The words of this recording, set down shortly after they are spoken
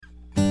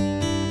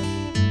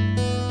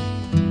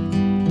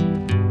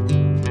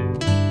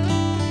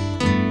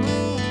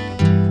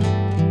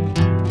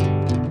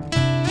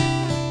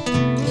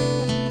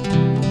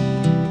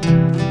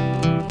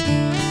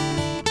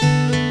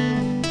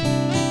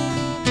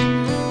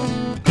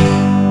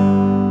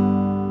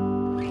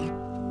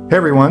Hey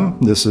everyone,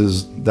 this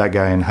is That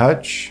Guy in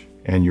Hutch,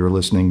 and you're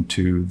listening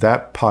to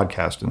That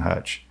Podcast in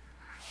Hutch.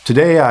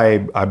 Today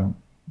I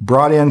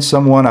brought in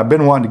someone, I've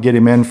been wanting to get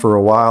him in for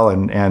a while,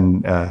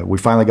 and we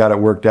finally got it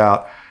worked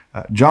out.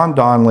 John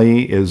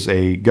Donley is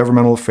a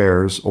governmental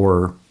affairs,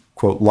 or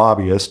quote,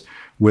 lobbyist,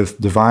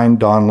 with Devine,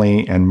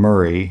 Donley, and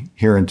Murray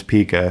here in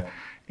Topeka.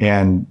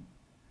 And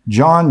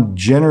John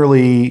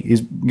generally,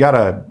 he's got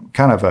a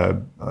kind of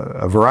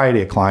a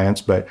variety of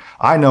clients, but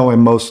I know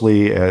him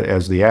mostly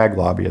as the ag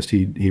lobbyist.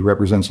 He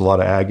represents a lot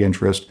of ag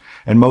interest,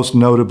 and most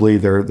notably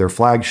their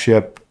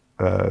flagship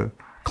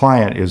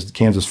client is the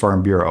Kansas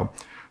Farm Bureau.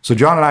 So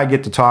John and I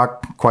get to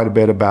talk quite a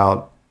bit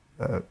about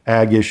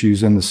ag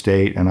issues in the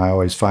state, and I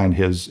always find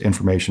his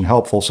information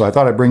helpful. So I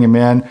thought I'd bring him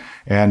in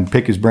and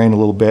pick his brain a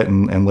little bit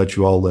and let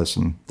you all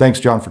listen.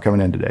 Thanks, John, for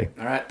coming in today.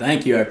 All right,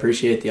 thank you. I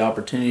appreciate the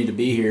opportunity to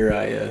be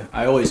here.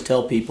 I always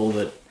tell people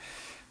that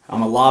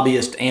I'm a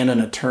lobbyist and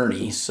an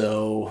attorney.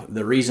 So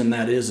the reason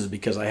that is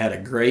because I had a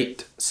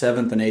great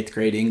 7th and 8th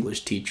grade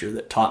English teacher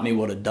that taught me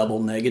what a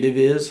double negative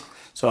is.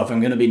 So if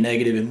I'm going to be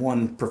negative in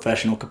one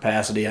professional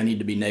capacity, I need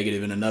to be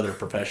negative in another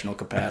professional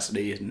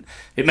capacity. And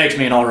it makes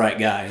me an all right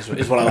guy,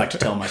 is what I like to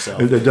tell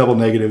myself. The double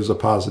negative is a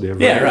positive,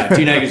 right? Yeah, right.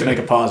 2 negatives make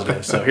a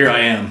positive. So here I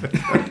am.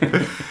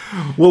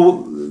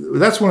 Well,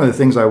 that's one of the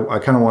things I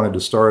kind of wanted to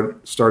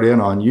start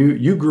in on.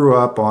 You grew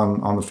up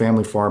on the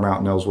family farm out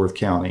in Ellsworth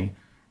County,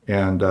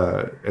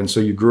 and so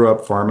you grew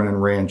up farming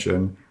and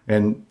ranching,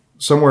 and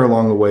somewhere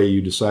along the way you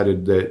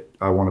decided that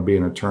I want to be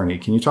an attorney.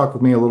 Can you talk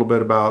with me a little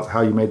bit about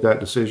how you made that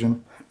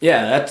decision?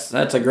 Yeah,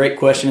 that's a great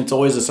question. It's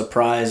always a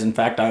surprise. In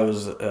fact, I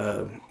was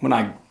when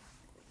I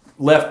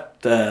left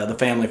the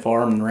family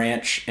farm and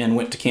ranch and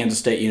went to Kansas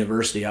State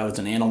University, I was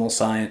an animal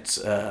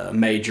science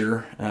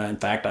major. In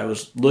fact, I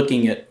was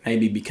looking at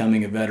maybe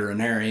becoming a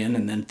veterinarian,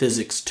 and then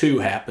Physics 2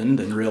 happened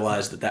and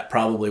realized that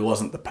probably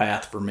wasn't the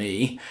path for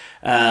me.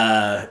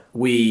 I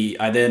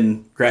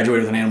then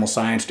graduated with an animal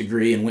science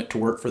degree and went to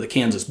work for the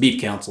Kansas Beef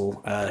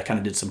Council. I kind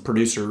of did some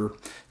producer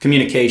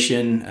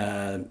communication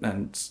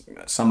and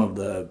some of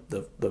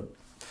the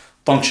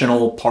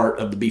functional part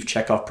of the beef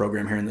checkoff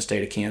program here in the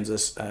state of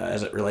Kansas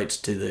as it relates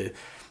to the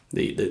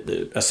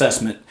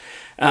assessment.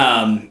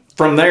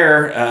 From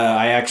there,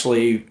 I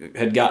actually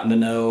had gotten to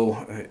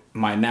know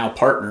my now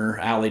partner,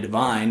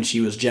 Devine. She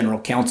was general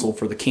counsel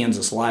for the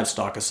Kansas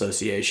Livestock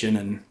Association,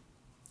 and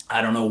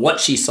I don't know what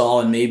she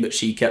saw in me, but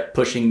she kept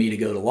pushing me to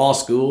go to law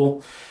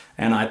school,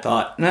 and I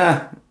thought,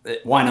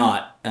 why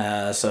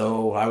not?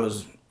 So I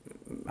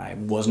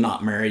was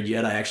not married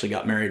yet. I actually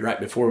got married right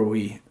before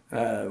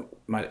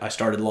I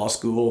started law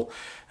school,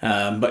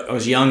 but I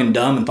was young and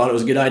dumb and thought it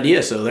was a good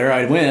idea. So there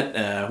I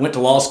went to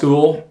law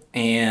school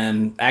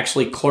and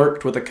actually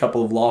clerked with a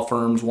couple of law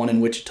firms, one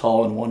in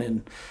Wichita and one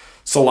in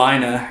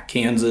Salina,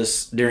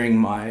 Kansas, during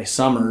my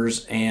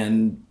summers.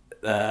 And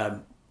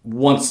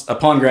once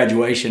upon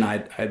graduation,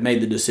 I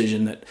made the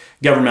decision that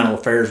governmental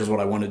affairs was what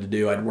I wanted to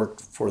do. I'd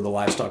worked for the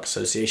Livestock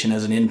Association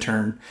as an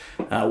intern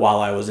while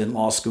I was in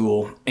law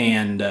school,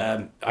 and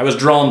I was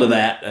drawn to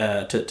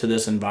that, to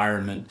this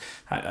environment.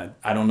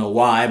 I don't know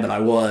why, but I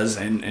was,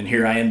 and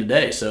here I am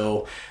today.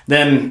 So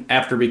then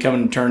after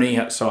becoming an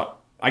attorney, so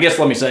I guess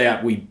let me say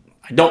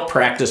I don't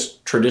practice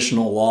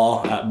traditional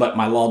law, but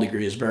my law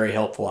degree is very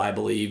helpful, I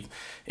believe,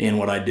 in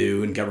what I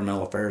do in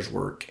governmental affairs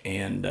work,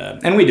 and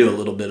we do a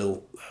little bit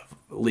of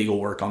legal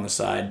work on the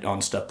side on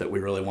stuff that we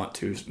really want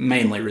to,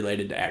 mainly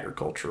related to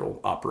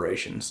agricultural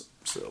operations.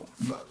 So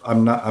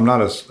I'm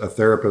not a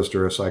therapist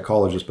or a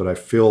psychologist, but I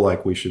feel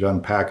like we should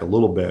unpack a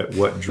little bit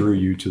what drew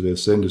you to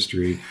this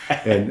industry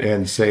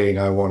and saying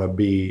I want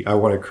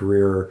a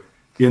career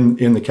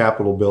in the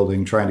Capitol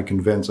building trying to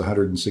convince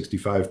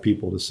 165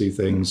 people to see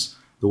things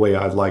the way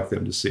I'd like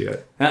them to see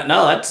it.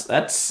 No,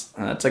 that's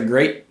a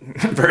great,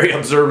 very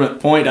observant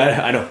point.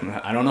 I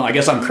don't know. I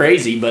guess I'm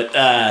crazy, but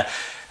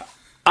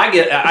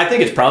I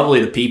think it's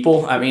probably the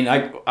people. I mean,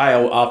 I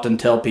often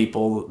tell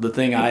people the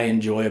thing I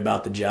enjoy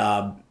about the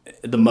job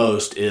the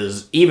most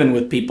is, even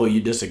with people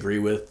you disagree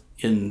with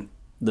in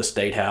the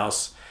State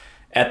House,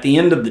 at the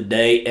end of the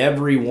day,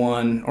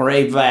 everyone, or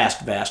a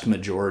vast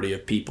majority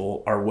of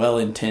people, are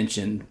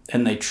well-intentioned,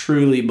 and they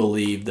truly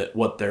believe that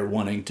what they're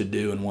wanting to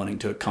do and wanting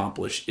to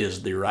accomplish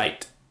is the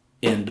right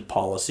end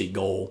policy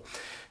goal.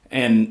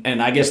 And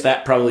I guess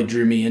that probably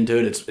drew me into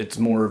it. It's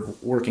more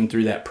of working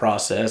through that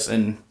process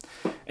and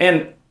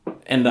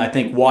I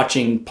think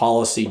watching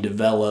policy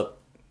develop,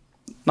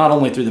 not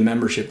only through the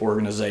membership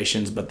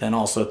organizations, but then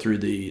also through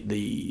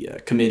the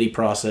committee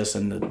process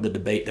and the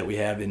debate that we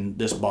have in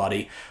this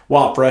body,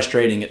 while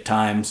frustrating at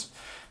times.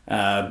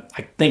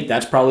 I think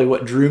that's probably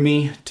what drew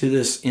me to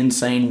this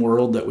insane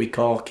world that we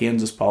call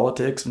Kansas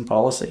politics and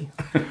policy.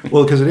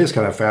 Well, because it is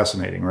kind of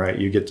fascinating, right?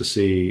 You get to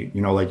see,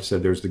 like you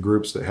said, there's the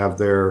groups that have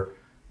their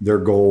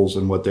goals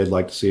and what they'd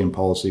like to see in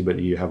policy, but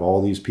you have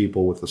all these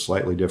people with a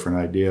slightly different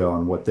idea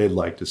on what they'd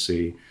like to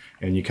see,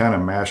 and you kind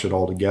of mash it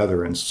all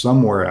together, and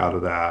somewhere out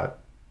of that,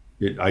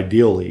 it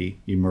ideally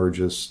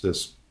emerges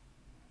this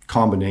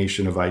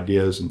combination of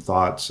ideas and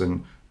thoughts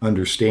and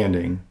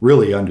understanding,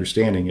 really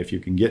understanding, if you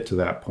can get to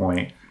that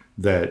point,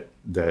 that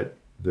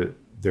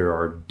there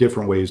are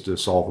different ways to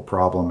solve a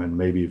problem, and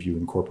maybe if you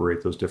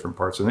incorporate those different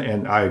parts,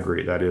 and I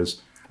agree, that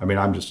is, I mean,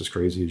 I'm just as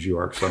crazy as you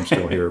are because I'm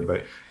still here,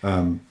 but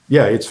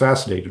yeah, it's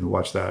fascinating to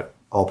watch that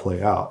all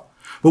play out.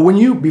 But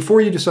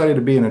before you decided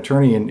to be an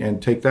attorney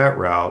and take that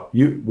route,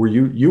 you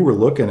were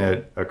looking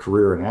at a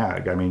career in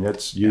ag. I mean,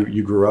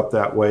 you grew up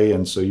that way,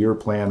 and so your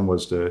plan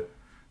was to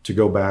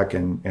go back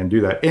and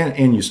do that,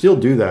 and you still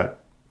do that,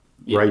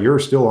 right? You're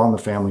still on the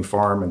family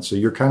farm, and so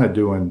you're kind of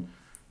doing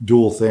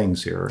dual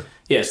things here.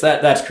 Yes,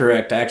 that's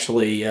correct.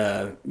 Actually,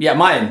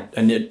 my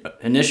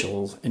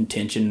initial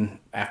intention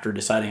after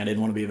deciding I didn't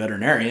want to be a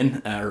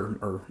veterinarian,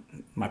 or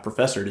my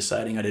professor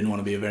deciding I didn't want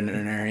to be a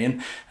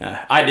veterinarian,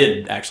 I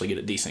did actually get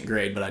a decent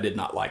grade, but I did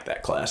not like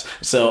that class.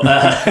 So,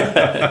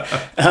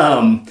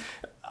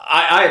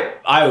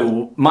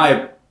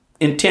 my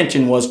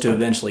intention was to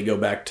eventually go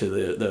back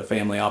to the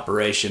family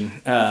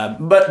operation.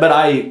 But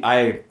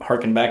I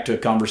harken back to a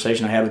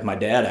conversation I had with my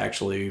dad.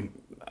 Actually,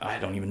 I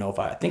don't even know if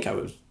I think I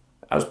was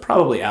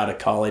probably out of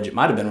college. It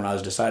might have been when I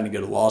was deciding to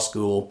go to law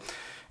school,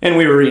 and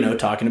we were,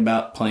 talking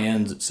about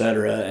plans, et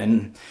cetera.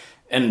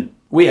 And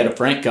we had a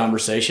frank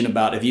conversation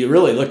about, if you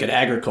really look at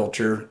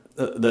agriculture,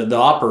 the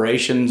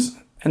operations,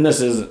 and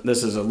this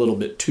is a little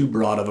bit too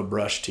broad of a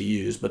brush to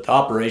use, but the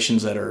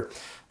operations that are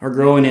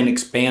growing and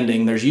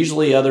expanding, there's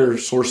usually other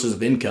sources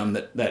of income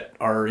that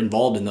are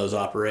involved in those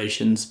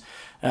operations.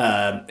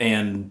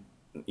 And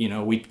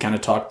we kind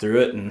of talked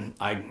through it, and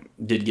I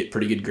did get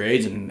pretty good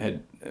grades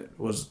and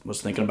was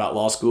thinking about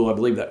law school. I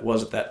believe that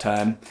was at that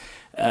time,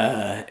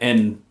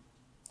 and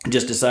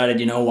just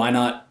decided, why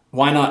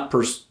not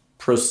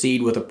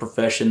proceed with a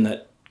profession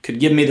that could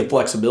give me the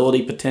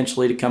flexibility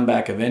potentially to come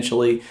back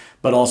eventually,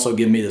 but also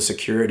give me the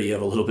security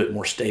of a little bit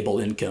more stable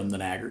income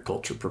than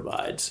agriculture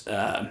provides.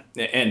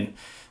 And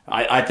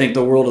I think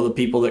the world of the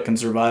people that can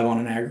survive on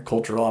an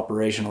agricultural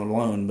operation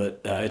alone, but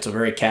it's a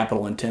very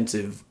capital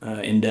intensive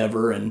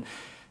endeavor. And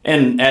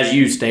as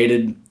you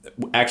stated,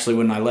 actually,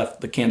 when I left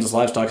the Kansas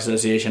Livestock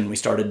Association, we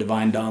started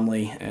Devine,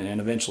 Donley,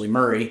 and eventually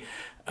Murray.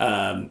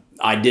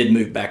 I did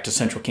move back to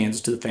Central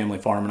Kansas to the family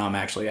farm, and I'm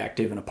actually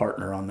active and a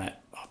partner on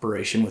that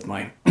operation with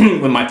my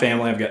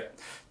family. I've got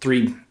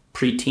 3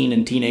 preteen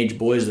and teenage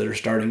boys that are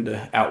starting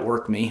to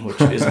outwork me, which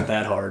isn't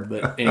that hard.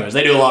 But anyways,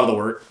 they do a lot of the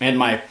work, and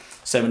my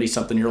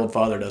 70-something-year-old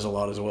father does a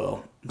lot as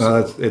well.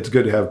 So. It's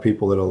good to have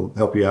people that'll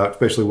help you out,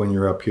 especially when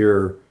you're up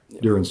here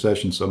during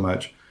session so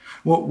much.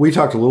 Well, we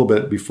talked a little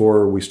bit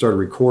before we started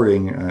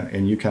recording,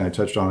 and you kind of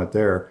touched on it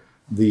there.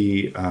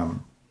 The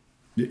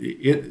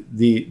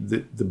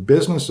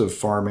business of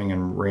farming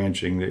and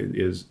ranching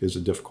is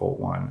a difficult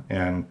one,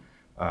 and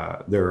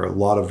there are a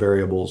lot of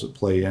variables that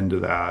play into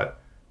that,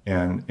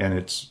 and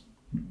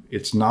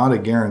it's not a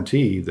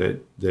guarantee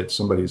that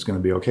somebody's going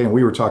to be okay. And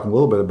we were talking a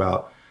little bit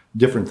about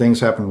different things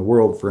happening in the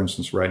world. For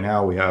instance, right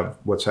now we have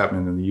what's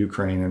happening in the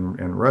Ukraine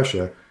and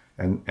Russia,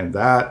 and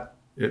that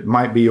it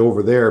might be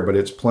over there, but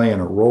it's playing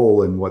a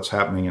role in what's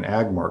happening in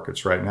ag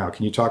markets right now.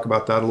 Can you talk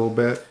about that a little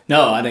bit?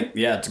 No, I think,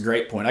 it's a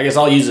great point. I guess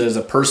I'll use it as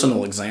a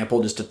personal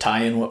example just to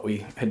tie in what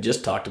we had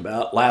just talked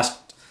about.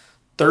 Last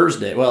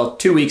Thursday,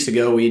 2 weeks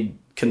ago, we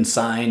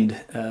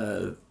consigned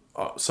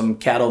some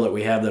cattle that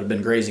we have that have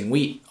been grazing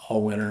wheat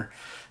all winter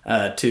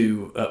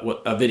to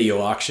a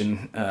video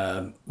auction.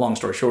 Long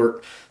story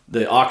short,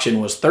 the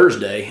auction was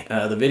Thursday.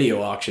 The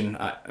video auction,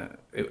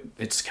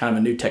 it's kind of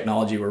a new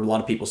technology where a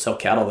lot of people sell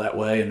cattle that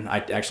way. And I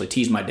actually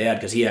teased my dad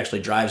because he actually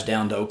drives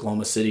down to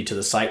Oklahoma City to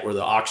the site where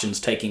the auction's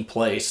taking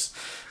place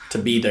to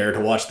be there to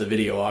watch the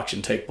video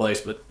auction take place.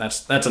 But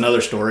that's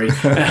another story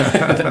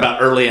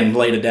about early and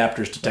late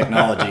adapters to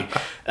technology.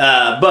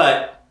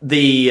 But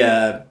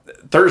the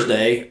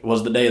Thursday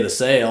was the day of the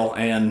sale,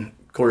 and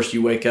of course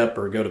you wake up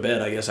or go to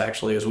bed, I guess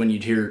actually is when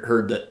you'd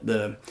heard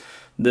that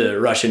the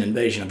Russian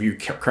invasion of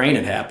Ukraine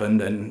had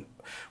happened. And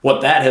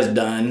what that has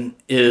done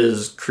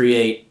is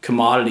create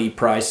commodity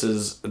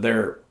prices.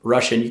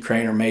 Russia and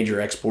Ukraine are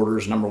major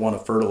exporters, number one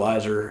of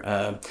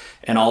fertilizer,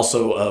 and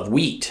also of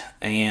wheat.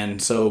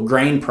 And so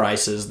grain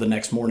prices the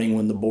next morning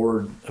when the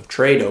Board of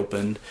Trade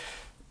opened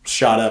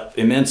shot up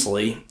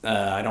immensely.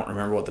 I don't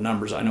remember what the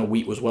numbers. I know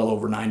wheat was well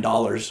over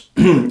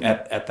 $9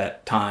 at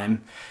that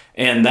time.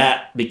 And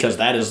that, because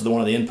that is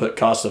one of the input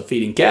costs of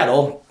feeding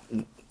cattle,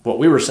 what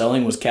we were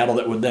selling was cattle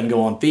that would then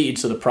go on feed.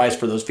 So the price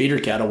for those feeder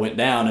cattle went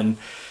down. And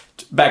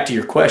back to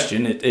your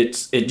question, it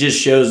just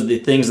shows the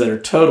things that are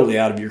totally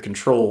out of your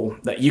control,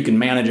 that you can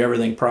manage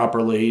everything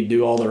properly,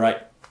 do all the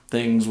right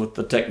things with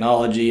the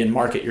technology and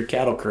market your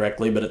cattle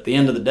correctly. But at the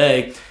end of the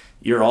day,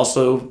 you're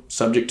also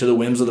subject to the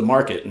whims of the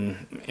market.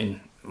 And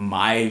in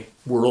my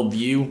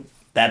worldview,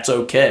 that's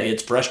okay.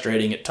 It's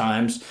frustrating at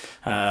times.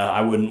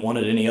 I wouldn't want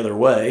it any other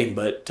way.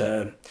 But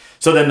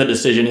so then the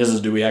decision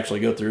is do we actually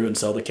go through and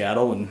sell the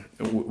cattle? And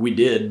we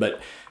did.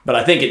 But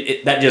I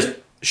think that just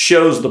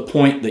shows the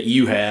point that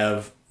you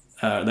have,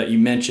 that you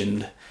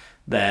mentioned,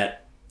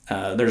 that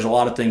there's a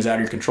lot of things out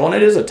of your control,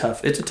 and it's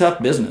a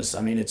tough business.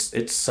 I mean,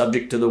 it's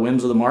subject to the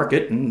whims of the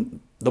market, and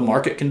the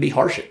market can be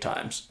harsh at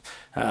times.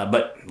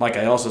 But like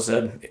I also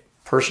said,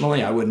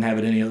 personally, I wouldn't have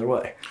it any other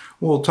way.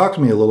 Well, talk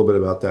to me a little bit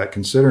about that,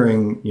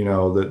 considering,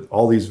 that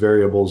all these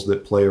variables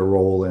that play a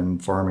role in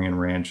farming and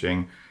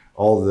ranching,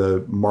 all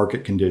the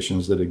market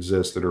conditions that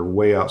exist that are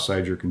way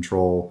outside your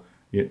control.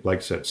 Like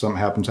I said, something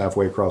happens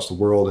halfway across the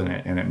world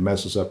and it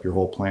messes up your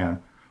whole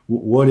plan.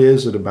 What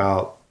is it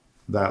about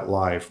that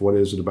life? What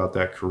is it about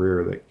that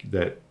career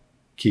that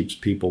keeps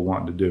people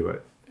wanting to do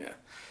it? Yeah.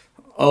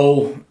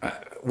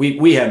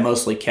 We have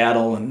mostly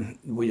cattle, and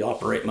we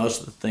operate most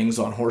of the things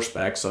on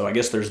horseback. So I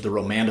guess there's the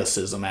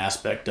romanticism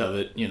aspect of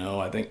it.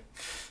 I think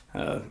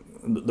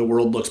the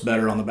world looks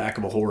better on the back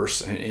of a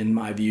horse, in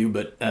my view.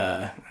 But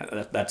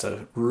that's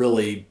a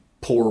really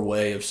poor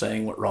way of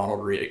saying what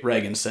Ronald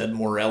Reagan said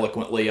more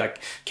eloquently. I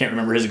can't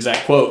remember his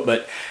exact quote,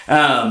 but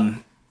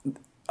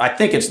I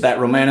think it's that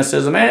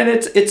romanticism, and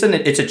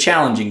it's a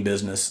challenging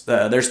business.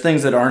 There's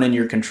things that aren't in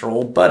your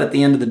control, but at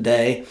the end of the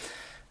day,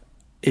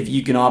 if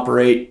you can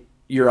operate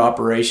your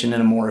operation in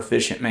a more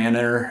efficient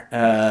manner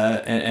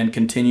and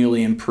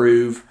continually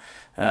improve,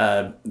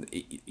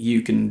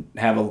 you can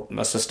have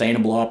a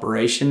sustainable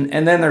operation.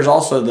 And then there's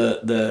also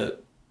the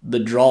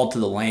draw to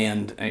the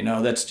land.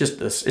 That's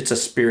just it's a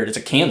spirit. It's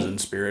a Kansan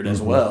spirit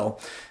as well,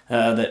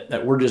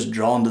 that we're just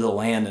drawn to the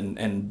land,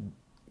 and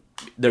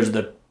there's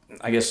to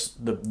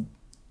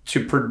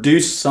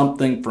produce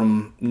something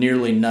from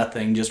nearly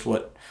nothing, just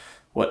what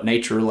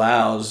nature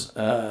allows,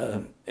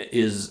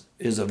 is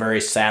a very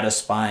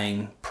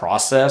satisfying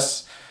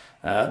process.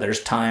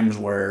 There's times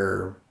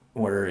where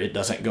it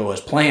doesn't go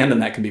as planned,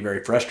 and that can be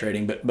very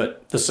frustrating.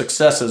 But the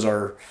successes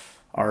are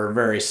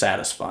very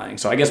satisfying.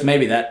 So I guess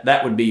maybe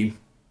that would be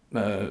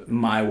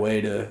my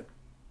way to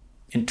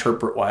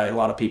interpret why a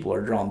lot of people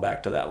are drawn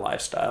back to that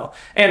lifestyle.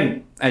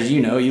 And as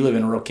you know, you live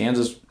in rural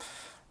Kansas.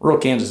 Rural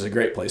Kansas is a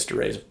great place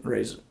to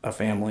raise a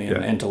family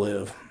and to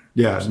live.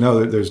 Yeah,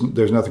 no,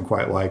 there's nothing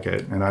quite like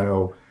it. And I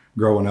know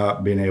growing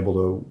up, being able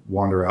to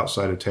wander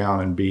outside of town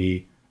and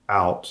be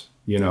out,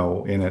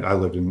 in it. I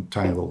lived in a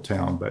tiny little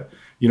town, but,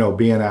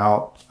 being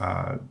out,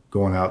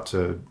 going out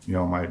to,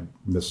 my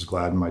Mrs.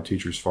 Gladden, my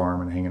teacher's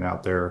farm, and hanging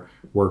out there,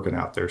 working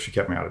out there. She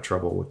kept me out of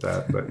trouble with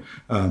that. But,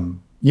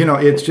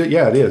 it's just,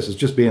 it is. It's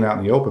just being out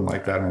in the open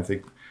like that. And I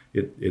think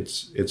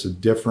it's a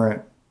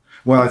different,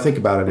 when I think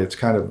about it,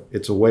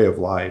 it's a way of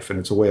life, and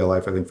it's a way of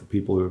life, I think, for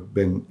people who have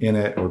been in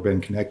it or been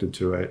connected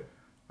to it,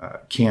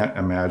 can't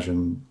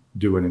imagine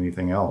doing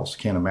anything else.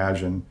 Can't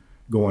imagine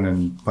going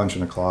and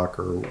punching a clock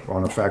or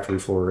on a factory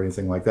floor or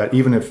anything like that,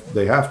 even if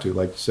they have to,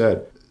 like you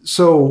said.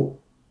 So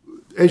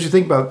as you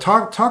think about,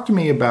 talk to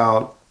me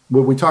about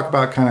what we talk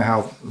about, kind of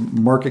how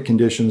market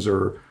conditions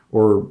or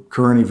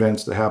current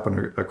events that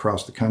happen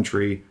across the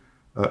country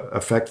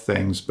affect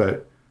things.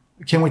 But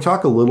can we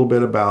talk a little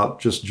bit about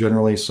just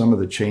generally some of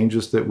the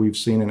changes that we've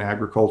seen in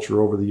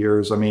agriculture over the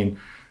years? I mean,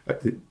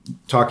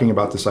 talking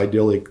about this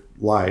idyllic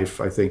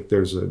life, I think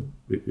there's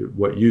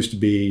what used to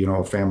be,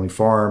 a family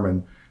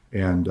farm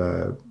and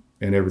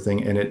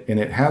everything, and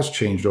it has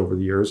changed over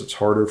the years. It's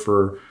harder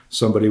for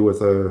somebody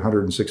with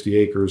 160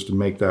 acres to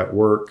make that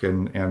work,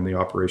 and the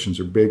operations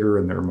are bigger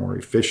and they're more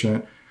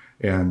efficient,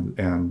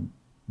 and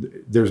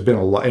there's been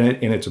a lot,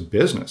 and it's a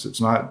business. It's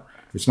not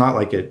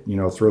like it,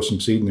 throw some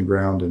seed in the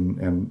ground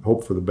and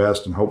hope for the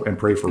best and hope and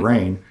pray for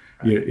rain.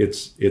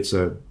 There's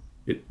a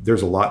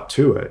lot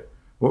to it.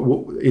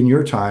 What, in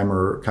your time,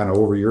 or kind of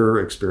over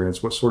your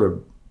experience, what sort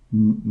of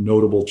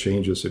notable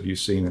changes have you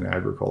seen in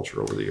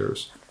agriculture over the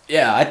years?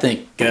 Yeah, I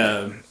think,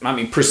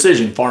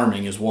 precision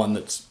farming is one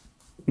that's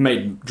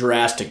made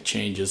drastic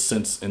changes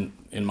since in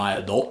my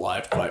adult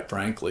life, quite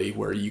frankly,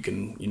 where you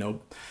can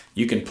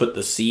put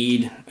the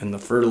seed and the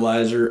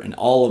fertilizer and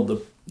all of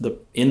the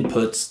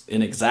inputs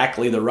in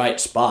exactly the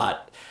right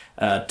spot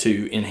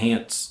to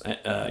enhance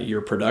your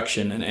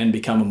production and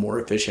become a more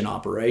efficient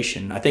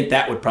operation. I think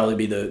that would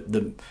probably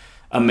be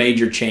a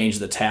major change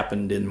that's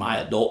happened in my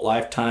adult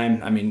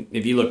lifetime. I mean,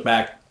 if you look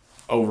back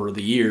over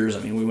the years,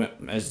 we went,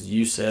 as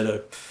you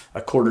said,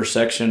 a quarter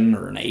section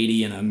or an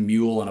 80 and a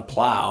mule and a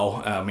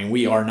plow.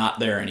 We are not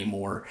there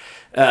anymore.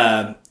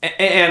 And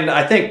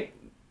I think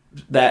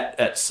that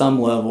at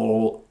some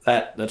level,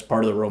 that's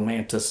part of the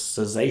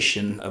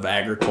romanticization of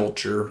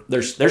agriculture.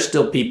 There's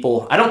still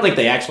people, I don't think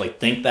they actually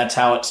think that's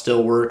how it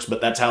still works,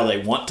 but that's how they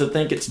want to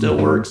think it still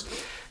works.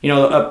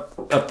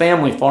 A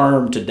family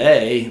farm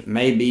today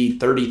may be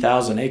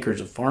 30,000 acres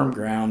of farm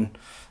ground,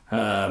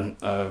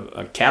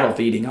 a cattle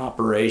feeding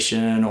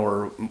operation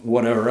or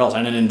whatever else,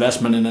 and an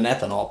investment in an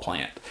ethanol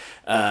plant.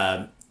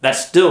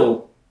 That's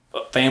still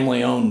a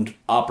family-owned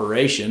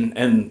operation,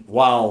 and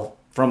while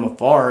from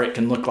afar it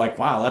can look like,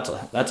 wow,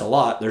 that's a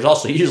lot, there's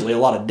also usually a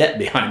lot of debt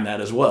behind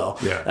that as well.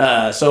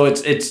 Yeah. So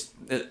it's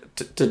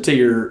to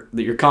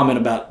your comment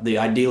about the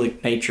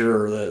idyllic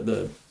nature or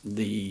the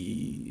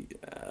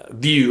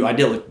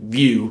idyllic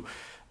view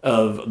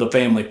of the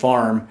family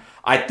farm.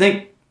 I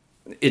think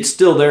it's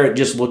still there. It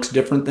just looks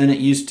different than it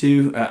used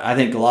to. I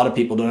think a lot of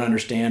people don't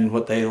understand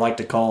what they like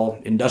to call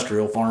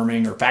industrial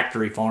farming or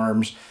factory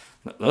farms.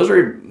 Those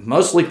are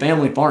mostly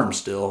family farms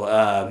still.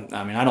 I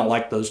don't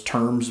like those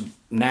terms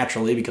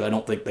naturally because I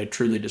don't think they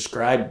truly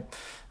describe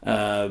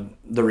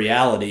the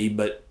reality,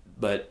 but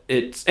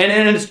it's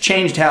it's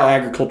changed how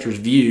agriculture is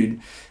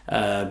viewed,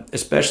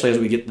 especially as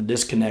we get the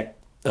disconnect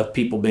of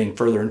people being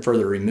further and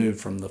further removed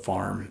from the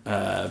farm,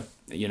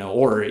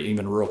 or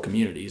even rural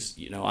communities.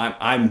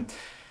 I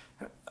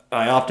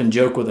often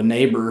joke with a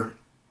neighbor,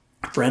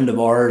 friend of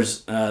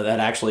ours, that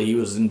actually he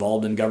was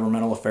involved in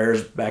governmental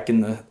affairs back in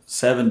the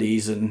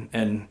 70s,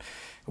 and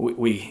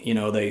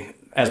we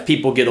as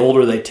people get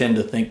older, they tend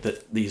to think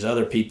that these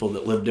other people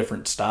that live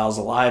different styles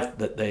of life,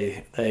 that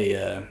they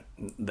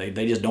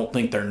just don't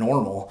think they're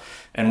normal.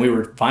 And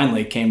we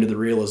finally came to the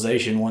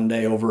realization one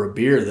day over a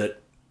beer that,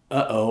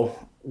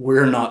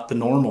 we're not the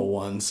normal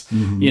ones,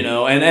 and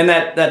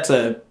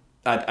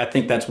I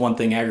think that's one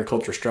thing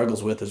agriculture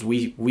struggles with, is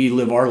we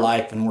live our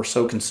life and we're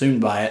so consumed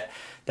by it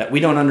that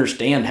we don't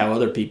understand how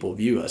other people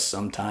view us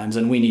sometimes,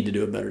 and we need to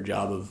do a better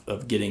job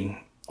of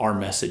getting our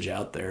message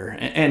out there.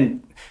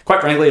 And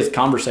quite frankly, it's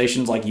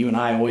conversations like you and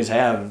I always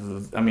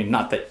have. I mean,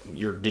 not that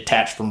you're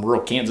detached from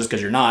rural Kansas,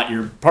 because you're not.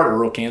 You're part of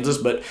rural Kansas,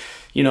 but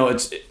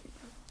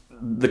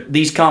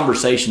these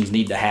conversations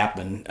need to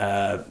happen,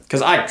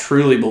 because I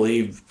truly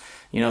believe,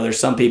 there's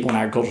some people in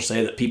agriculture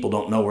say that people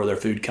don't know where their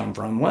food come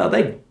from. Well,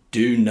 they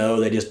do know,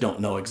 they just don't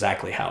know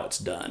exactly how it's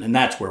done, and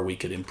that's where we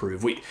could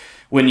improve.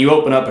 When you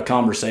open up a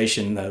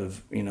conversation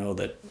of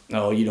the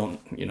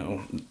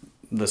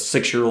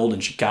 6-year-old in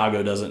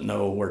Chicago doesn't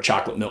know where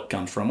chocolate milk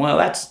comes from.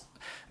 Well,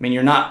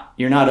 you're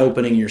not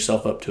opening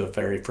yourself up to a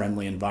very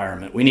friendly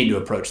environment. We need to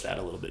approach that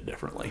a little bit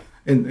differently.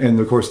 And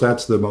of course,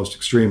 that's the most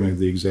extreme of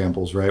the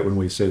examples, right? When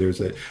we say there's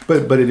that,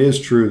 but it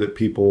is true that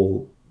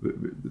people,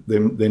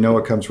 they know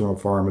it comes from a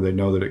farm, or they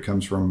know that it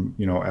comes from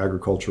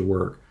agriculture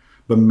work,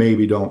 but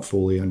maybe don't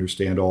fully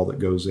understand all that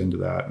goes into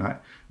that. And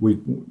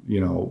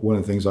one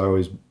of the things I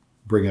always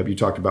bring up, you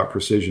talked about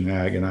precision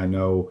ag, and I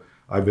know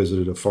I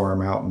visited a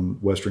farm out in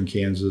western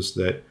Kansas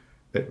that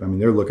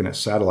they're looking at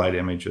satellite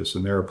images,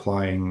 and they're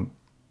applying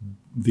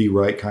the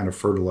right kind of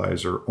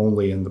fertilizer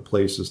only in the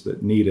places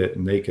that need it,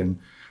 and they can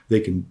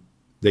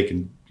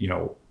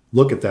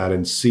look at that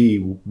and see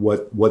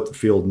what the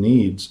field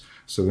needs.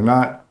 So they're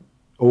not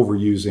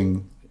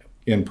overusing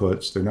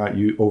inputs, they're not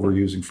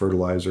overusing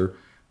fertilizer.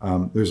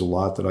 There's a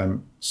lot that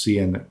I'm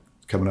seeing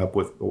coming up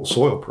with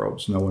soil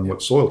probes, knowing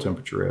what soil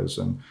temperature is,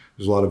 and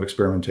there's a lot of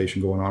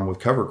experimentation going on with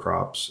cover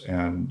crops,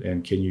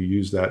 and can you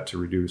use that to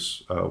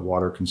reduce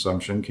water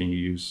consumption? Can you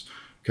use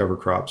cover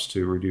crops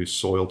to reduce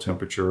soil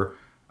temperature?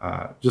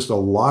 Just a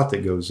lot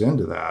that goes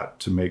into that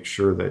to make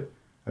sure that,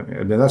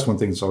 and that's one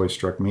thing that's always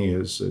struck me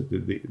is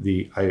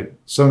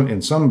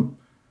in some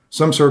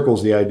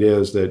circles the idea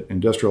is that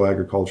industrial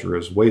agriculture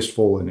is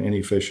wasteful and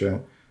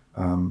inefficient.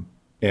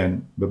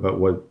 But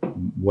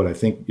what I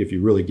think, if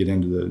you really get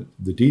into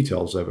the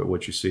details of it,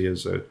 what you see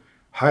is a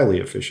highly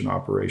efficient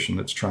operation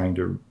that's trying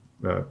to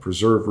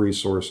preserve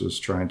resources,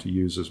 trying to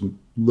use as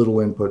little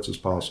inputs as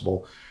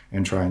possible,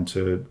 and trying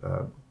to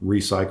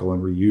recycle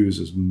and reuse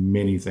as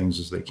many things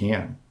as they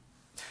can.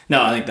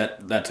 No, I think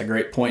that's a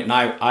great point. And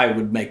I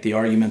would make the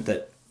argument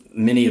that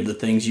many of the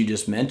things you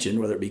just mentioned,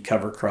 whether it be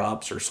cover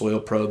crops or soil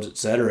probes, et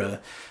cetera,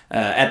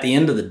 at the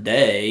end of the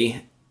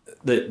day,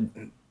 that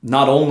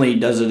not only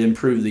does it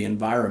improve the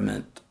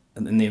environment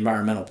and the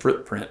environmental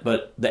footprint,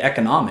 but the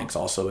economics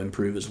also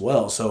improve as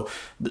well. So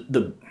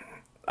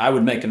I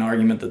would make an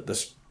argument that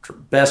the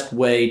best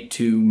way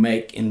to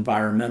make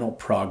environmental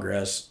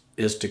progress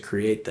is to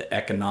create the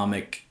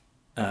economic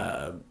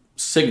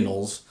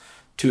signals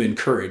to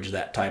encourage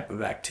that type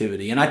of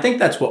activity. And I think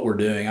that's what we're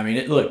doing. I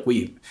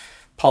mean,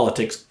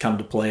 politics come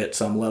to play at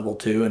some level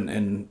too,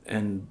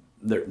 and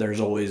there's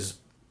always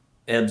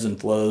ebbs and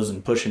flows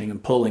and pushing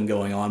and pulling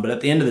going on. But at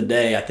the end of the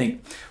day, I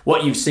think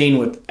what you've seen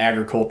with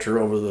agriculture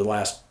over the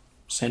last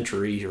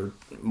century, or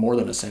more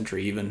than a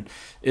century even,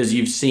 is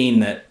you've seen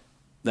that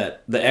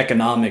the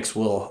economics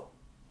will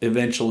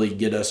eventually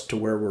get us to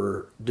where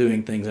we're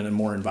doing things in a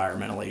more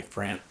environmentally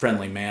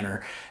friendly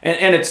manner.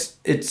 And it's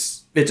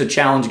a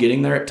challenge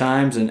getting there at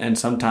times, and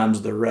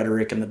sometimes the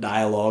rhetoric and the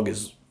dialogue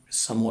is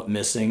somewhat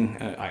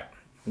missing. I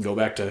go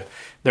back to,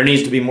 there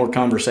needs to be more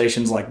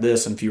conversations like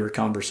this and fewer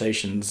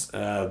conversations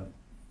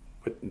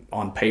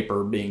on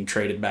paper being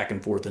traded back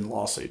and forth in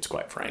lawsuits,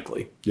 quite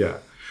frankly. Yeah.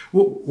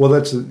 Well,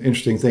 that's an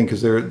interesting thing,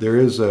 because there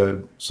is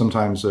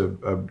sometimes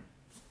at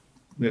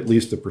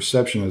least the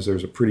perception is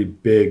there's a pretty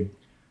big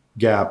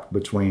gap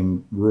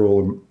between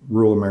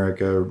rural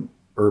America,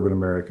 urban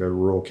America,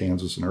 rural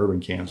Kansas, and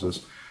urban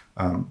Kansas.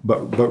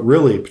 But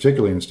really,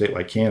 particularly in a state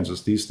like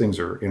Kansas, these things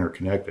are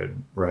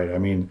interconnected, right? I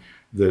mean,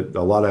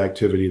 a lot of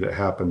activity that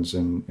happens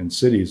in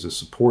cities is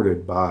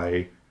supported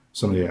by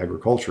some of the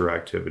agriculture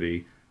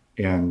activity.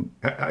 And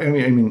I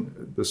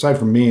mean, aside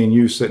from me and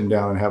you sitting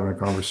down and having a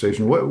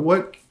conversation,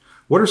 what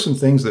are some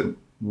things that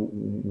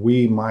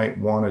we might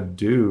want to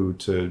do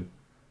to,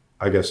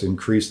 I guess,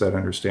 increase that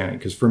understanding?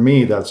 Because for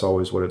me, that's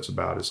always what it's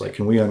about. It's like,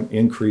 can we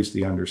increase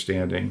the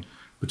understanding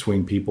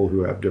between people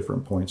who have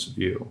different points of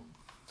view?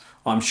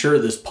 Well, I'm sure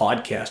this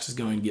podcast is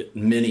going to get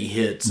many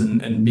hits and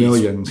be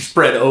millions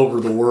spread over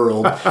the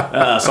world.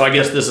 So I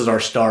guess this is our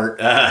start.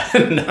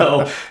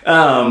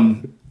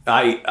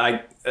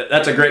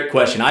 That's a great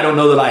question. I don't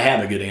know that I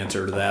have a good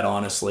answer to that,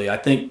 honestly. I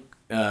think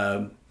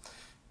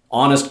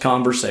honest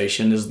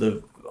conversation is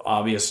the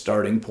obvious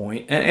starting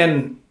point.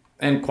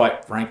 And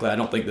quite frankly, I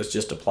don't think this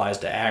just applies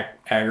to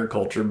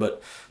agriculture,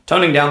 but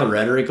toning down the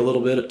rhetoric a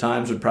little bit at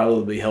times would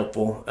probably be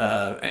helpful.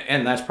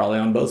 And that's probably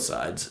on both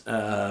sides.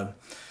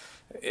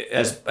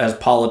 As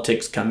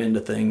politics come into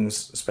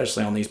things,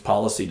 especially on these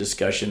policy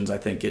discussions, I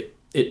think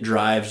it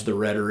drives the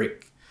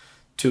rhetoric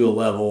to a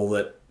level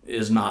that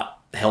is not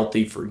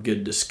healthy for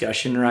good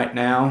discussion right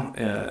now.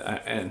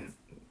 And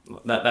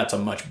that's a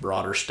much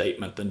broader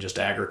statement than just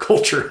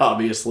agriculture,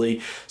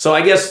 obviously. So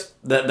I guess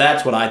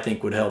that's what I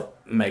think would help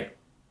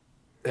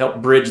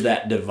bridge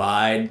that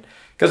divide,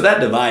 because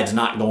that divide's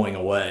not going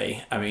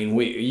away. I mean,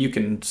 you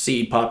can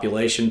see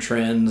population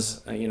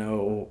trends,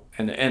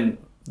 and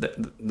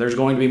there's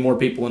going to be more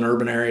people in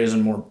urban areas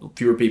and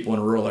fewer people in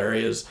rural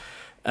areas.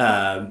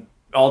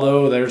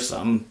 Although there's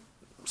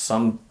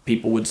some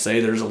people would say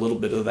there's a little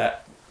bit of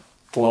that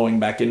flowing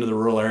back into the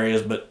rural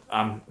areas, but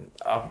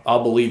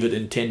I'll believe it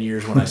in 10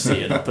 years when I see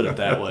it. I'll put it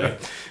that way.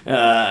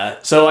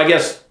 So I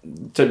guess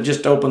to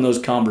just open those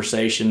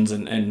conversations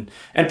and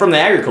from the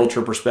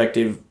agriculture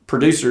perspective,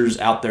 producers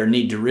out there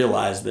need to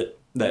realize that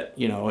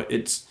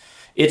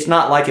it's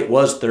not like it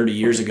was 30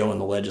 years ago in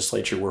the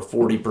legislature where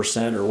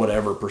 40% or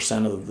whatever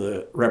percent of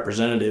the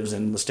representatives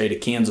in the state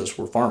of Kansas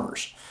were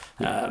farmers.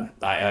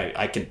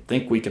 I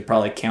think we could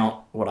probably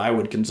count what I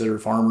would consider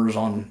farmers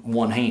on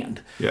one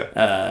hand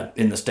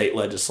in the state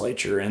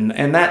legislature.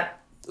 And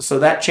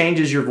that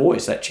changes your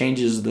voice. That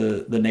changes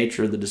the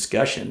nature of the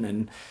discussion.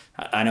 And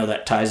I know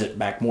that ties it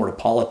back more to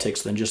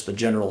politics than just the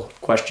general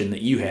question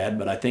that you had,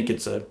 but I think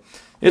it's a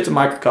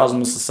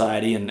microcosm of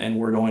society, and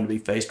we're going to be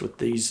faced with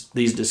these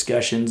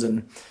discussions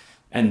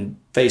and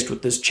faced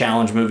with this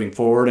challenge moving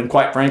forward. And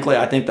quite frankly,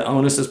 I think the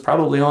onus is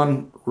probably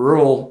on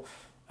rural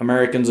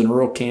Americans and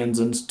rural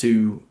Kansans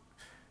to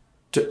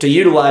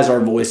utilize our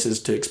voices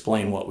to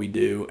explain what we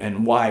do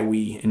and why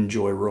we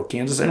enjoy rural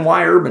Kansas, and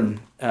why our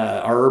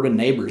urban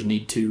neighbors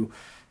need to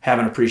have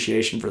an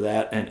appreciation for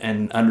that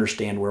and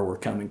understand where we're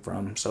coming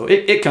from. So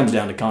it comes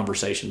down to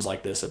conversations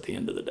like this at the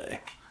end of the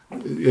day.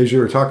 As you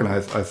were talking,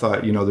 I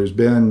thought, there's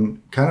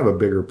been kind of a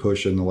bigger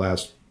push in the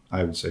last,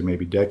 I would say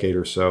maybe decade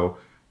or so,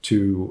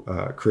 to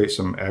create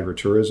some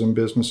agritourism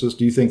businesses.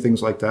 Do you think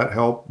things like that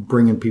help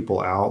bringing people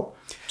out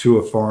to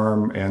a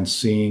farm and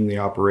seeing the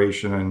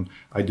operation and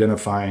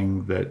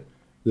identifying that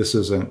this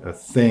isn't a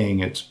thing,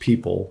 it's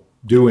people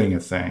doing a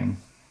thing?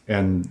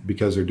 And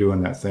because they're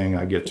doing that thing,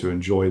 I get to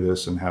enjoy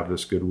this and have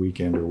this good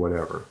weekend or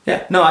whatever.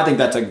 Yeah, no, I think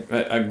that's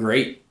a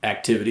great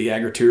activity.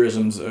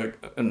 Agritourism's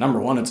number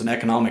one. It's an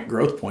economic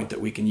growth point that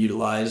we can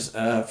utilize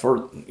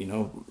for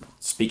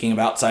speaking of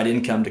outside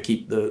income to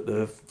keep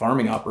the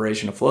farming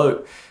operation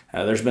afloat.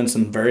 There's been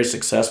some very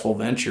successful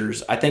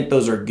ventures. I think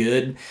those are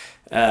good.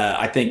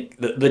 I think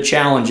the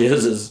challenge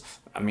is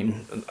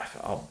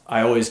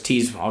I always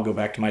tease, I'll go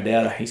back to my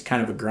dad. He's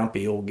kind of a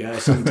grumpy old guy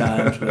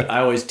sometimes, but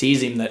I always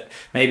tease him that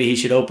maybe he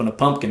should open a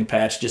pumpkin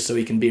patch just so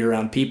he can be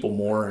around people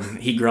more. And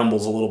he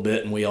grumbles a little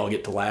bit and we all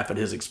get to laugh at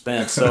his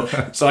expense. So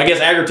I guess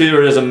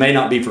agritourism may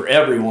not be for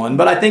everyone,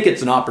 but I think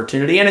it's an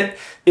opportunity, and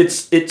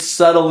it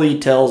subtly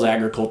tells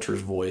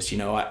agriculture's voice.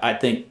 I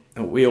think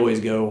we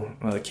always go,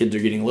 the kids are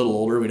getting a little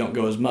older, we don't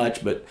go as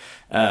much, but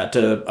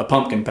to a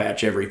pumpkin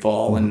patch every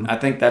fall. Mm-hmm. And I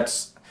think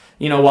that's,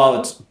 while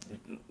it's,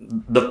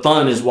 the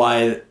fun is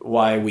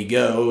why we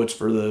go. It's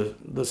for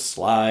the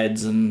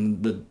slides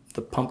and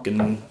the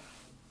pumpkin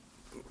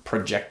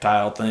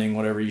projectile thing,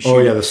 whatever you shoot. Oh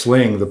yeah, the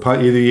sling.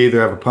 You either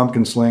have a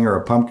pumpkin sling or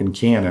a pumpkin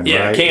cannon.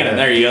 Yeah, right? Cannon.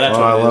 There you go. That's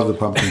I love the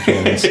pumpkin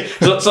cannons.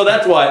 so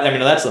that's why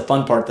that's the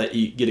fun part that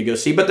you get to go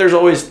see. But there's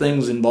always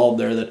things involved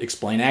there that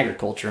explain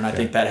agriculture, and I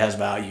think that has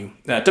value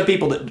to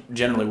people that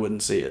generally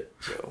wouldn't see it.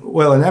 So.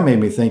 Well, and that made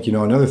me think.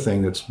 Another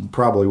thing that's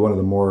probably one of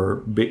the more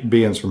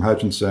beings from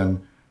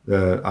Hutchinson.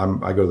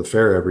 I go to the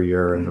fair every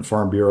year, and the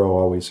Farm Bureau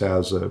always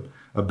has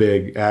a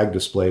big ag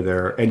display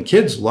there, and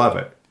kids love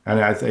it. And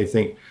I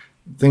think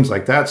things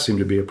like that seem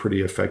to be a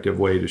pretty effective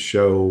way to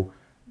show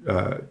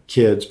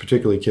kids,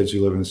 particularly kids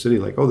who live in the city,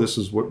 like, oh, this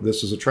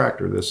is a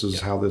tractor, this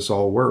is how this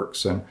all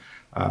works, and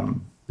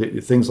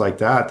things like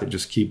that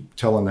just keep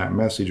telling that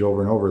message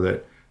over and over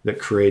that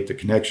create the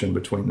connection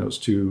between those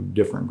two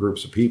different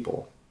groups of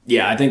people.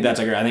 Yeah, I think that's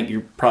I think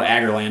you're probably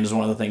Agriland is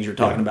one of the things you're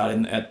talking about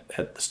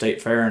at the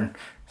state fair, and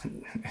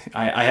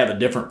I have a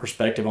different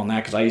perspective on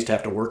that because I used to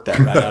have to work that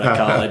right out of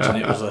college, and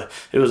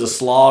it was a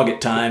slog at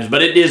times,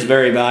 but it is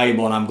very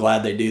valuable, and I'm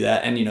glad they do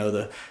that. And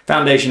the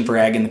Foundation for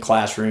Ag in the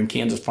Classroom,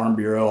 Kansas Farm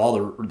Bureau,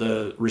 all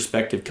the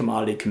respective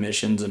commodity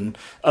commissions and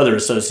other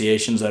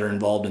associations that are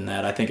involved in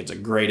that. I think it's a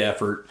great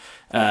effort,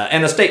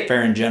 and the state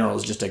fair in general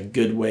is just a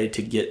good way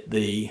to get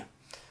the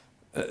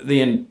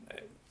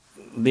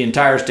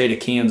entire state of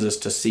Kansas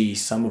to see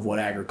some of what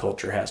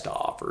agriculture has to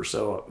offer.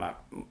 So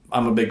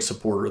I'm a big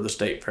supporter of the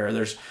state fair.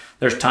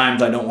 There's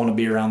times I don't want to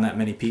be around that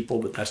many people,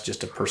 but that's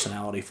just a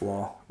personality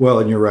flaw. Well,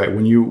 and you're right.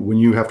 When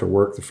you have to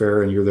work the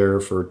fair and you're there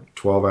for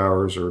 12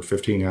 hours or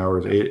 15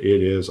 hours, it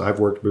is. I've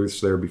worked booths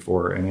there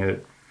before,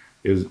 and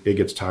it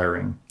gets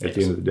tiring at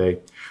the end of the day.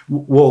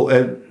 Well,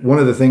 one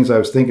of the things I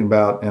was thinking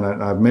about, and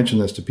I've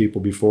mentioned this to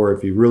people before,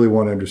 if you really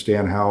want to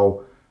understand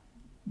how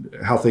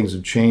things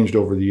have changed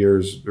over the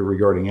years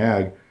regarding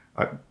ag,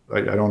 I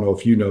don't know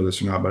if you know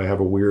this or not, but I have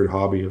a weird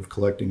hobby of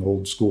collecting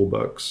old school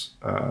books,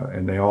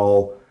 and they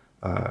all.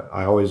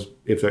 I always,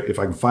 if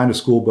I can find a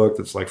school book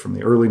that's like from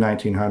the early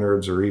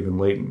 1900s or even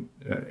late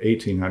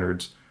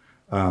 1800s,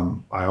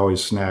 I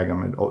always snag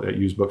them at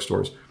used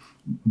bookstores.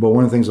 But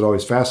one of the things that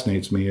always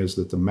fascinates me is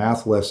that the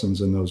math lessons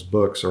in those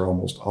books are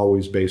almost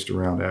always based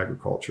around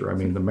agriculture. I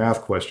mean, the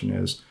math question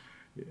is,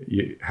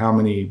 how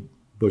many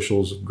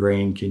bushels of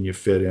grain can you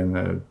fit in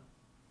a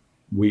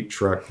wheat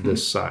truck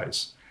this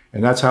size?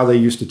 And that's how they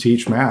used to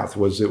teach math. It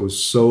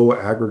was so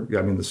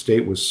the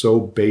state was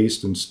so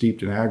based and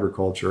steeped in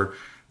agriculture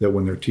that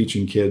when they're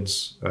teaching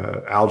kids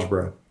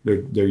algebra,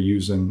 they're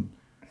using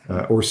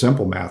or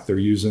simple math, they're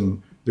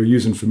using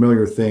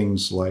familiar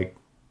things like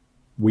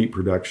wheat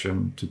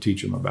production to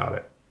teach them about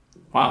it.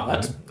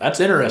 Wow, that's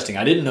interesting.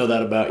 I didn't know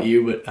that about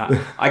you, but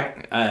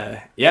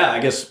I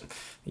guess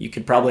you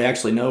could probably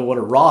actually know what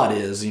a rod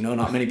is.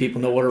 Not many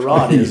people know what a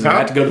rod is. I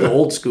have to go to the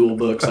old school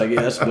books, I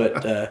guess.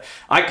 But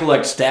I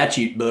collect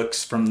statute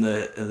books from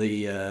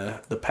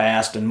the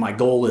past, and my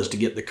goal is to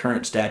get the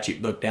current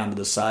statute book down to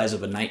the size of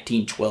a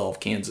 1912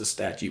 Kansas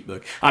statute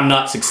book. I'm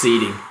not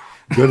succeeding.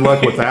 Good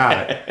luck with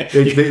that.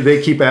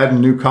 They keep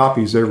adding new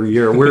copies every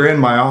year. We're in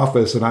my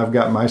office, and I've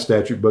got my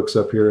statute books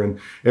up here, and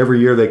every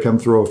year they come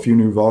throw a few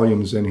new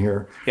volumes in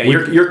here. Yeah,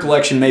 your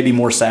collection may be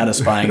more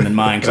satisfying than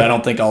mine, because I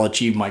don't think I'll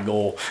achieve my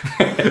goal.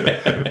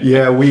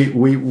 Yeah,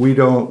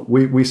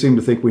 we seem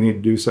to think we need to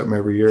do something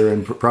every year,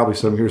 and probably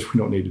some years we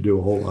don't need to do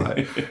a whole lot.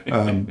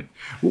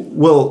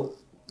 Well,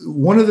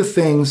 one of the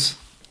things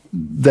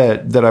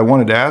that I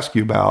wanted to ask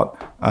you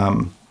about,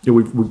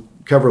 we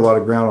cover a lot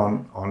of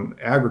ground on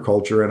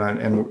agriculture,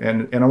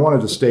 and I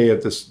wanted to stay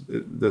at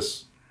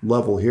this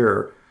level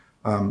here.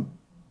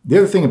 The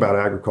other thing about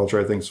agriculture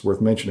I think is worth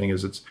mentioning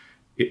is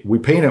we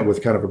paint it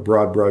with kind of a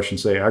broad brush and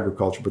say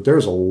agriculture, but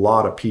there's a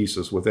lot of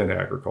pieces within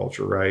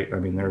agriculture, right? I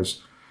mean,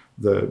 there's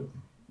the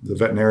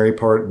veterinary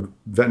part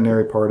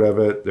of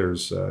it.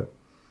 There's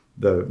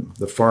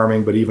the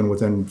farming, but even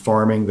within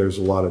farming, there's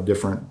a lot of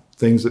different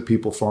things that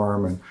people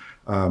farm,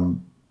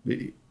 and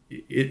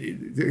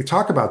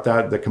talk about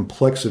that, the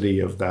complexity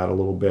of that a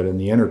little bit,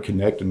 and the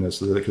interconnectedness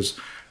of it, because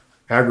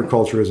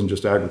agriculture isn't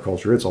just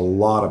agriculture; it's a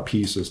lot of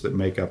pieces that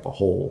make up a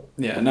whole.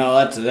 Yeah, no,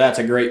 that's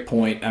a great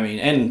point. I mean,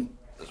 and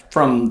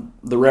from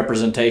the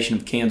representation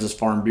of Kansas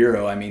Farm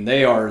Bureau, I mean,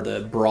 they are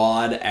the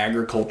broad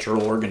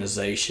agricultural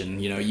organization.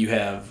 You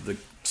have the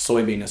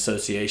Soybean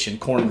Association,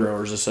 Corn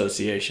Growers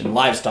Association,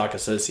 Livestock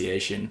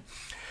Association.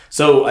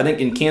 So I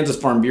think in Kansas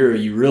Farm Bureau,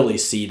 you really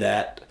see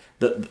that.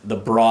 The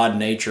broad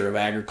nature of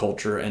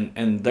agriculture,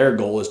 and their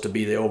goal is to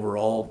be the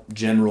overall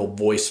general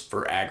voice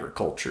for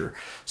agriculture.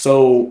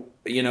 So,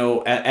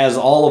 as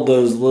all of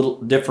those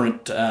little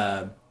different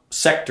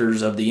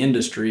sectors of the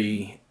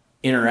industry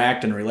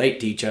interact and relate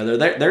to each other,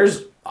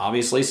 there's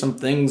obviously some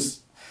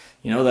things,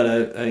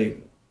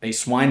 that a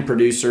swine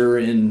producer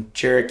in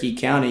Cherokee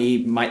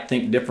County might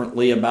think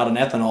differently about an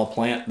ethanol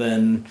plant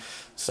than,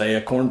 say,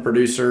 a corn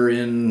producer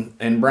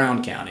in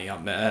Brown County.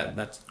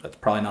 That's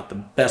probably not the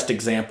best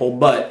example,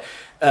 but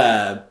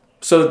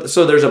so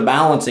there's a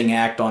balancing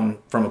act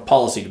from a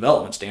policy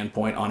development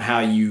standpoint on how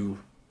you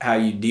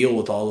deal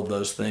with all of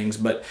those things.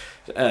 But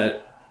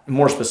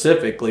more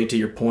specifically, to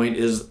your point,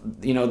 is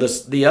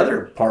the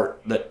other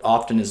part that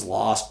often is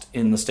lost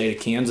in the state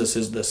of Kansas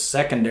is the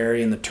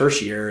secondary and the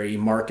tertiary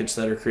markets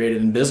that are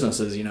created in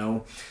businesses.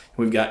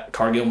 We've got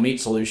Cargill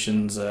Meat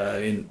Solutions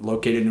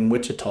located in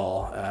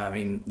Wichita. I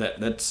mean,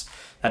 that's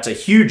a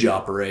huge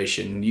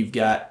operation. You've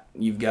got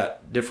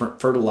different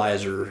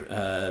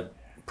fertilizer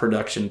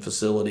production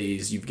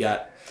facilities. You've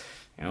got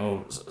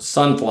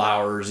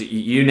sunflowers.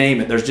 You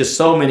name it. There's just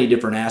so many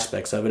different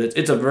aspects of it.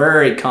 It's a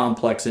very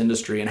complex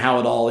industry, and how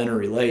it all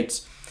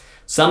interrelates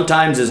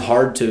sometimes is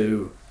hard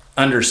to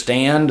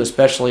understand,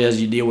 especially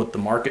as you deal with the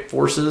market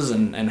forces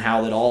and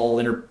how that all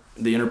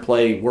the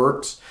interplay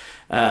works.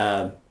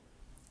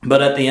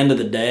 But at the end of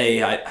the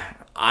day,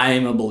 I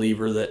am a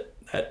believer that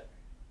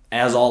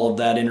as all of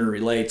that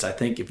interrelates, I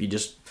think if you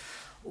just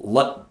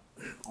let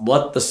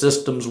the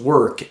systems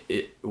work,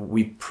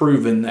 we've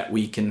proven that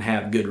we can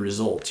have good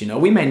results.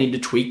 We may need to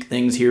tweak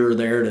things here or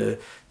there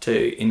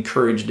to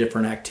encourage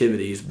different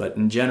activities, but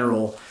in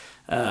general,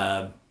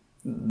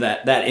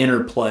 that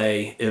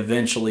interplay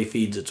eventually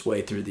feeds its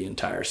way through the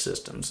entire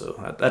system.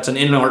 So that's an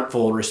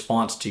inartful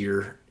response to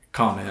your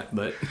comment,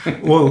 but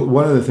well,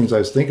 one of the things I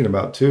was thinking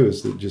about too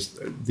is that just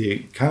the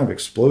kind of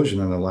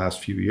explosion in the last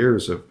few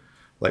years of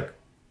like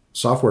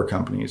software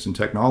companies and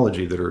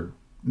technology that are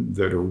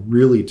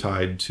really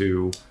tied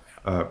to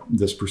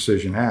this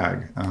precision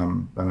ag,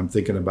 and I'm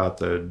thinking about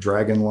the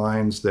Dragon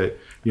lines that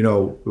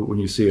when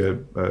you see a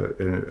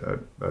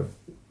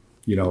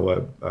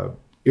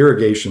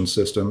irrigation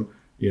system,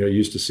 you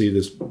used to see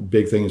this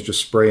big thing is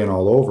just spraying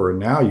all over, and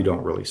now you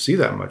don't really see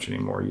that much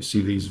anymore. You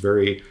see these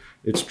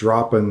it's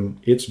dropping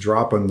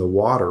the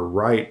water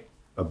right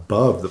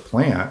above the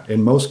plant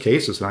in most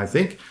cases. And I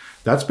think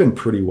that's been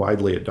pretty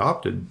widely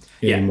adopted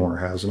anymore,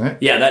 hasn't it?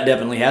 Yeah, that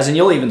definitely has. And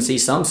you'll even see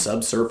some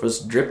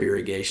subsurface drip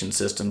irrigation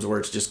systems where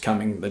it's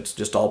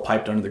just all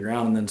piped under the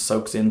ground and then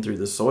soaks in through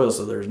the soil,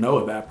 so there's no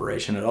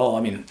evaporation at all.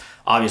 I mean,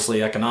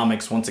 obviously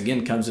economics once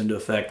again comes into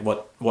effect,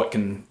 what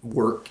can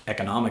work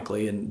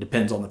economically, and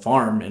depends on the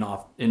farm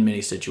in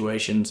many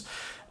situations.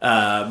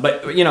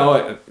 But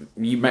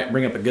you might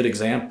bring up a good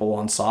example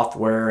on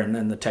software and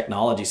then the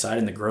technology side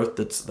and the growth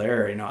that's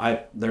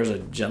there. There's a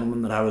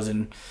gentleman that I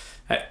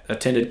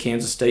attended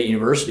Kansas State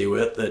University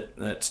with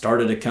that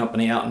started a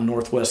company out in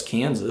northwest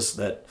Kansas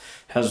that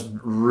has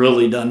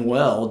really done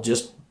well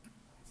just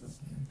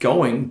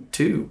going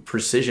to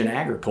precision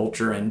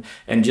agriculture and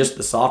just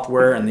the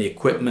software and the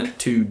equipment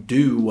to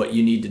do what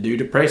you need to do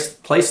to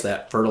place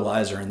that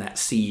fertilizer and that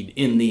seed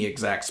in the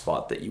exact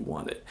spot that you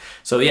want it.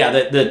 So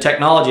yeah, the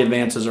technology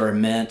advances are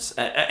immense,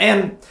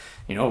 and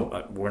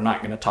we're not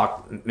going to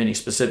talk many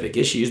specific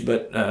issues,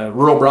 but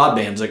rural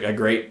broadband's a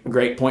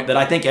great point that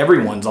I think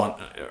everyone's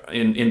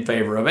in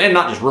favor of, and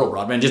not just rural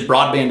broadband, just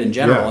broadband in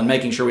general, and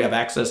making sure we have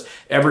access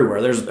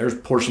everywhere. There's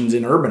portions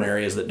in urban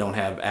areas that don't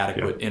have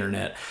adequate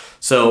internet.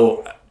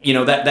 So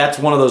that's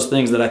one of those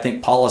things that I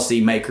think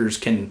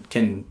policymakers can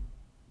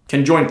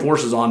join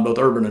forces on, both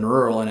urban and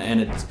rural,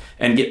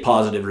 and get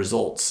positive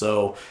results.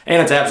 So,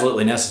 and it's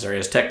absolutely necessary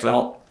as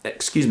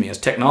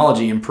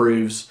technology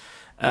improves.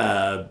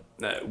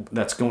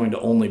 That's going to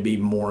only be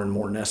more and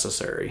more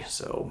necessary.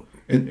 So,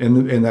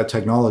 and that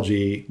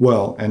technology,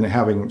 and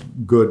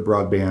having good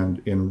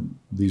broadband in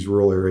these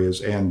rural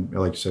areas, and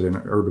like you said, in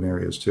urban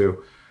areas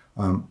too,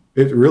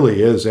 it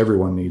really is.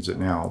 Everyone needs it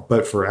now.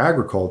 But for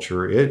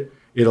agriculture,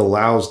 it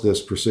allows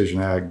this precision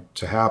ag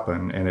to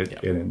happen,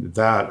 and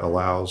that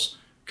allows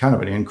kind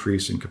of an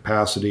increase in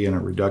capacity and a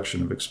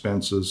reduction of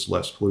expenses,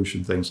 less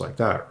pollution, things like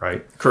that,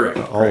 right? Correct.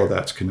 All of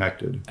that's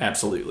connected.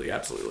 Absolutely.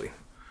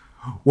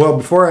 Well,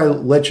 before I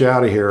let you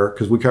out of here,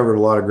 because we covered a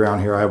lot of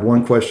ground here, I have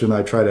one question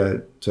I try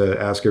to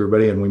ask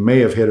everybody, and we may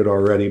have hit it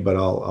already, but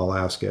I'll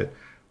ask it.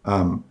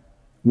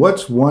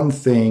 What's one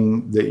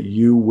thing that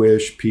you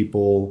wish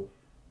people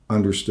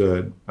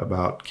understood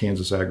about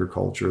Kansas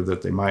agriculture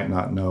that they might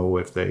not know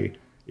if they've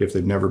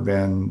never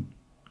been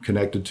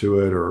connected to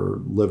it or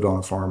lived on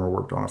a farm or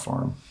worked on a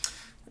farm?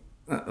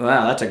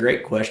 Wow, that's a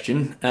great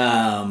question.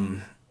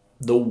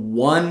 The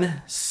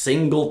one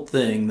single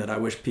thing that I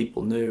wish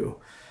people knew,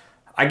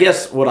 I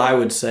guess what I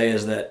would say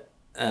is that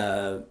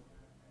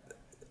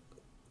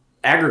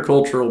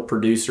agricultural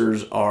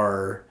producers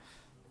are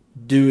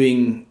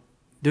doing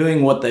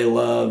what they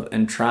love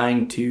and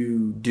trying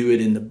to do it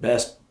in the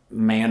best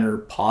manner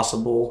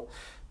possible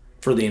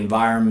for the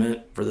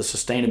environment, for the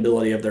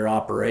sustainability of their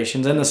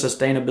operations, and the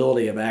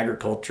sustainability of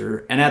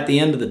agriculture. And at the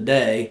end of the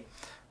day,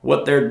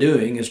 what they're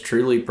doing is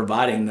truly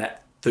providing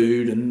that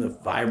food and the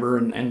fiber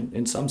and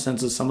in some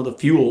senses some of the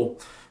fuel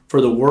for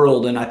the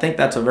world. And I think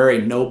that's a very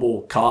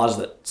noble cause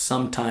that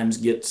sometimes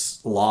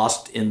gets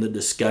lost in the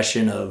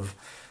discussion of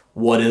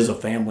what is a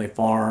family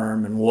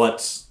farm and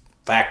what's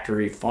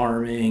factory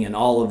farming and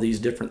all of these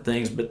different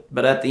things.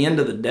 But at the end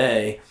of the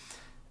day,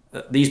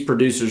 these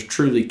producers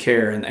truly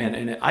care, and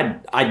I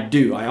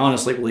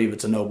honestly believe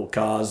it's a noble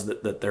cause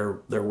that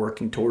they're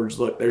working towards.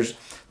 Look, there's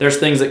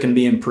things that can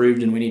be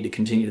improved, and we need to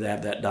continue to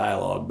have that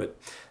dialogue,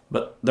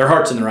 but their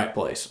heart's in the right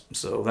place.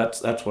 So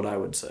that's what I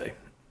would say.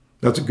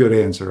 That's a good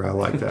answer. I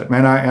like that,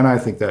 man. I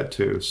think that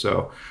too.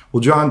 So, well,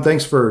 John,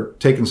 thanks for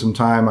taking some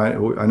time.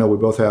 I know we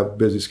both have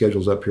busy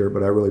schedules up here,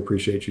 but I really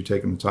appreciate you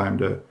taking the time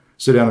to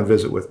sit down and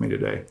visit with me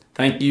today.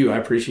 Thank you. I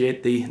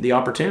appreciate the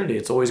opportunity.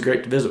 It's always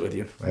great to visit with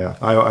you. Yeah,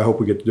 I hope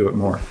we get to do it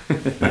more.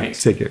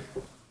 Thanks. Take care.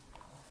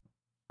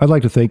 I'd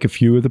like to thank a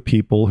few of the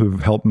people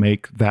who've helped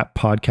make that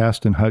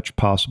podcast in Hutch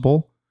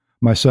possible.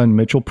 My son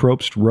Mitchell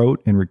Probst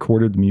wrote and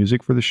recorded the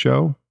music for the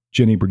show.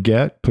 Jenny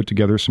Brigette put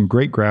together some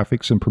great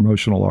graphics and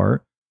promotional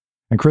art.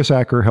 And Chris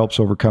Acker helps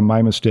overcome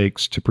my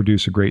mistakes to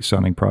produce a great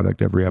sounding product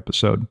every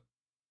episode.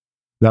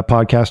 That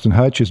podcast in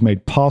Hutch is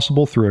made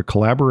possible through a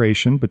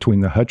collaboration between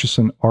the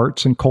Hutchison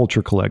Arts and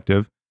Culture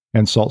Collective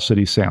and Salt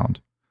City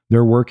Sound.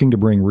 They're working to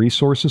bring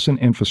resources and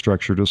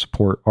infrastructure to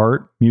support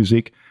art,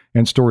 music,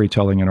 and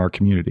storytelling in our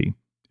community.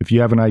 If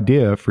you have an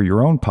idea for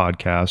your own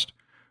podcast,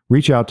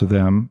 reach out to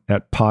them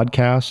at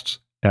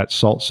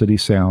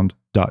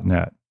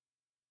podcasts@saltcitysound.net.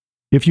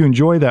 If you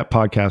enjoy that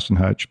podcast in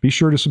Hutch, be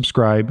sure to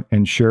subscribe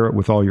and share it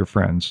with all your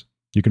friends.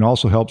 You can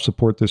also help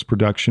support this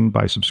production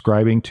by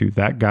subscribing to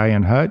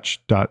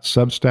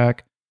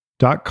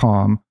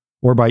thatguyinhutch.substack.com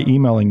or by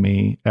emailing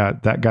me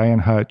at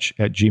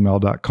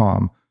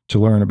thatguyinhutch@gmail.com to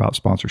learn about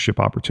sponsorship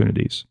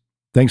opportunities.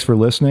 Thanks for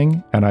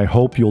listening, and I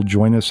hope you'll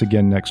join us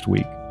again next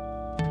week.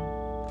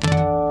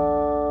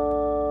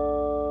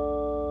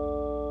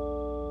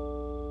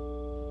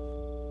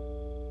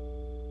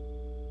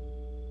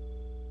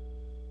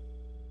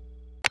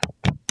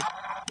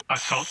 A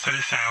Salt City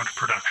Sound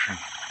production.